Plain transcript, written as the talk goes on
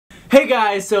Hey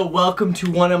guys, so welcome to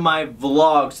one of my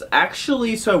vlogs.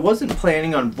 Actually, so I wasn't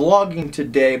planning on vlogging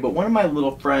today, but one of my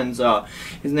little friends,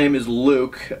 his name is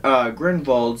Luke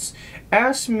Grinvalds,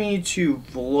 asked me to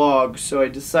vlog, so I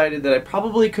decided that I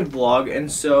probably could vlog,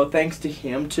 and so thanks to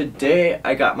him, today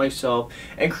I got myself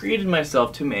and created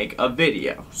myself to make a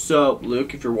video. So,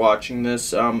 Luke, if you're watching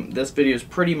this, this video is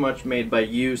pretty much made by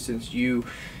you since you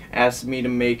asked me to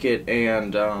make it,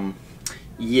 and,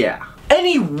 yeah.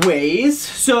 Anyways,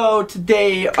 so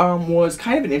today was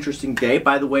kind of an interesting day.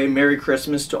 By the way, Merry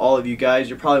Christmas to all of you guys.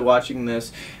 You're probably watching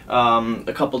this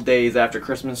a couple days after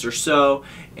Christmas or so.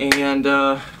 And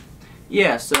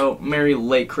yeah, so Merry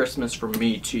late Christmas from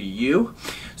me to you.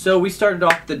 So we started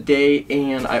off the day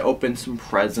and I opened some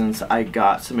presents. I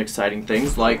got some exciting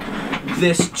things like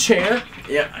this chair.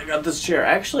 Yeah, I got this chair. I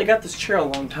actually got this chair a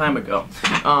long time ago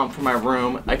for my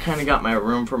room. I kind of got my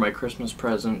room for my Christmas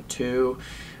present too.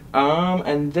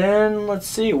 And then, let's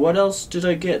see, what else did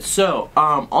I get? So,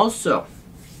 also,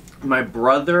 my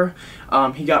brother,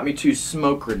 he got me 2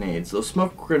 smoke grenades. Those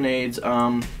smoke grenades,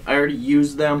 I already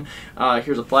used them.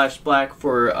 Here's a flashback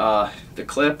for, the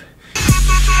clip.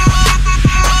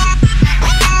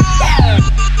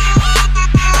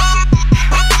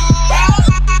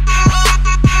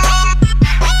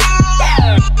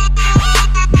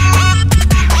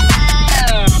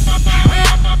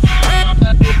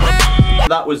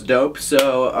 That was dope,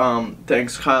 so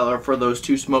thanks Kyler for those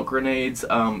 2 smoke grenades,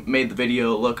 made the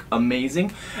video look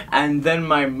amazing. And then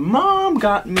my mom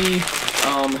got me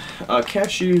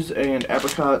cashews and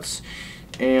apricots,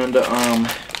 and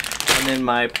then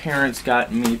my parents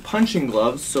got me punching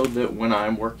gloves so that when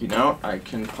I'm working out I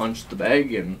can punch the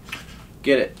bag and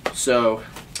get it. So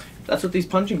that's what these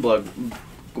punching gloves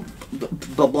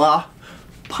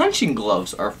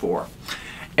are for.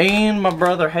 And my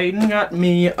brother Hayden got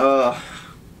me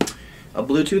a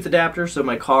Bluetooth adapter, so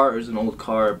my car is an old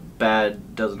car,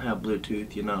 bad, doesn't have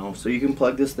Bluetooth, you know, so you can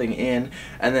plug this thing in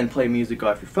and then play music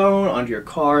off your phone onto your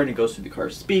car, and it goes through the car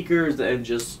speakers, and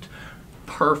just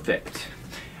perfect.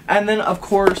 And then of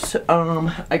course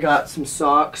I got some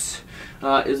socks.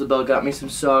 Isabel got me some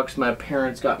socks, my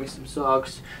parents got me some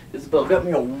socks, Isabel got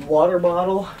me a water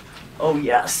bottle. Oh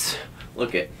yes,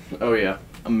 look it, oh yeah,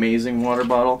 amazing water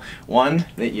bottle, one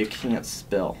that you can't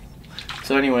spill.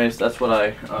 So anyways, that's what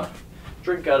I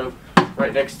drink out of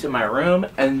right next to my room.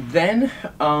 And then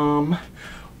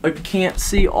I can't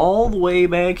see all the way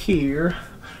back here.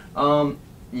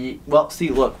 Well, see,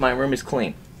 look, my room is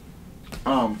clean.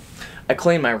 I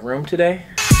cleaned my room today.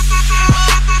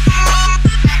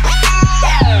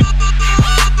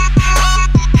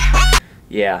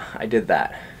 Yeah, I did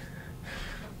that.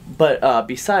 But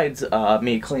besides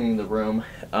me cleaning the room,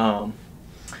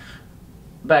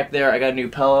 back there I got a new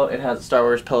pillow. It has a Star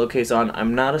Wars pillowcase on.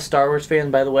 I'm not a Star Wars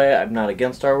fan, by the way. I'm not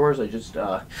against Star Wars. I just, you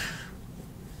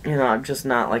know, I'm just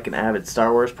not like an avid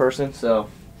Star Wars person. So,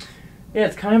 yeah,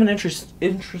 it's kind of an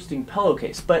interesting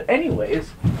pillowcase. But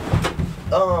anyways,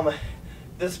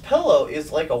 this pillow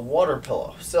is like a water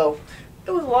pillow. So,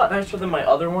 it was a lot nicer than my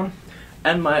other one.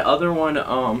 And my other one,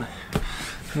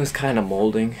 it was kind of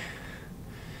molding.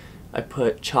 I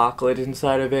put chocolate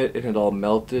inside of it and it all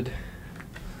melted.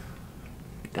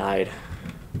 Died.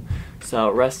 So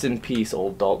rest in peace,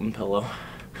 old Dalton pillow.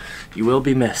 You will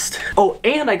be missed. Oh,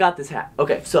 and I got this hat.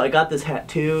 Okay, so I got this hat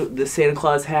too, this Santa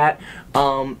Claus hat.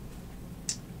 My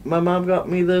mom got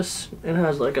me this. It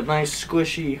has like a nice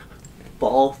squishy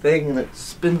ball thing that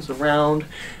spins around.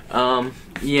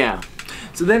 Yeah.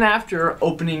 So then after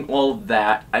opening all of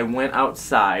that, I went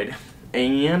outside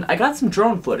and I got some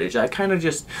drone footage. I kind of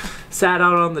just sat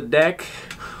out on the deck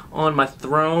on my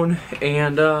throne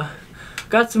and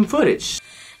got some footage.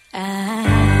 I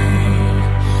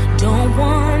don't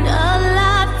want a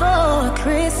lot for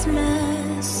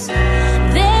Christmas.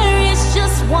 There is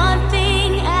just one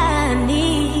thing I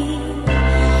need.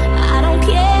 I don't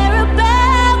care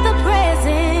about the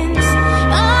presents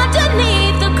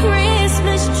underneath the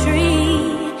Christmas tree.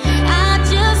 I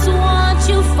just want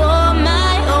you for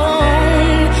my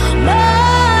own,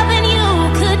 more than you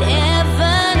could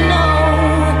ever know.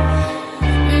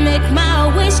 Make my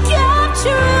wish come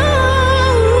true.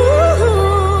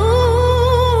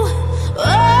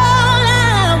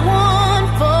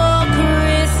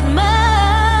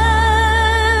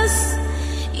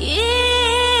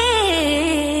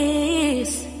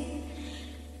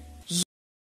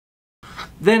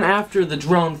 Then after the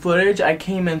drone footage, I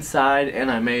came inside and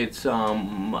I made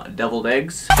some deviled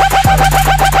eggs.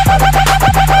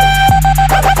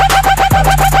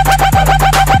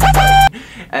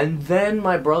 And then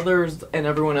my brothers and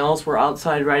everyone else were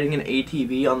outside riding an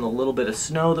ATV on the little bit of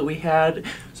snow that we had.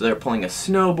 So they were pulling a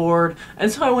snowboard. And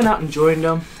so I went out and joined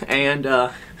them and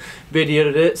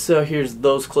videoed it. So here's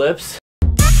those clips.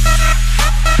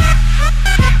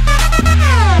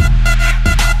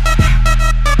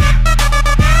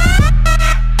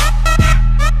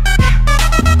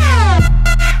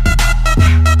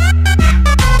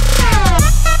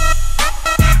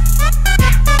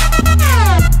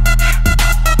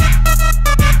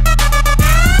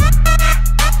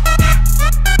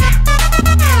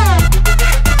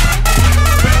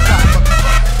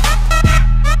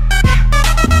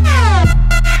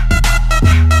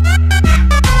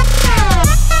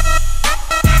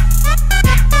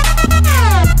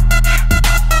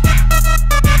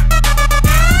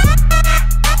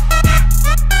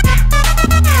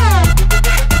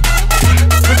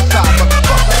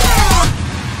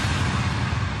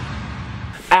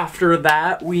 After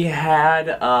that, we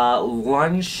had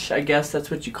lunch, I guess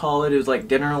that's what you call it. It was like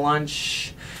dinner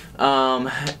lunch,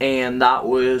 and that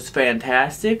was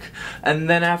fantastic. And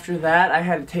then after that, I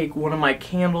had to take one of my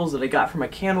candles that I got from my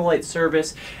candlelight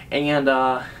service and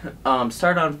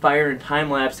start on fire and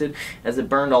time-lapse it as it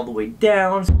burned all the way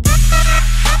down.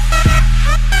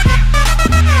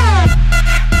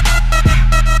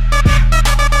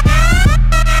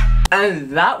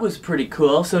 And that was pretty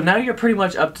cool. So now you're pretty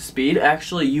much up to speed.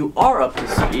 Actually, you are up to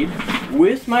speed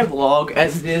with my vlog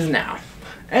as it is now.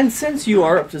 And since you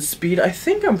are up to speed, I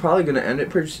think I'm probably going to end it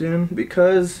pretty soon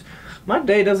because my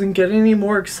day doesn't get any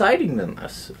more exciting than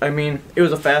this. I mean, it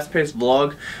was a fast-paced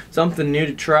vlog, something new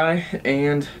to try,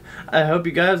 and I hope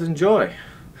you guys enjoy.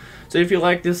 So if you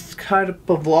like this kind of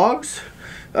vlogs,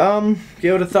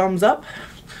 give it a thumbs up,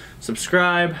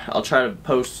 subscribe. I'll try to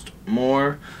post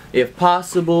more if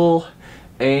possible,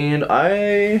 and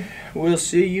I will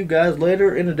see you guys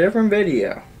later in a different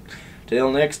video. Till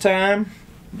next time,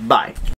 bye.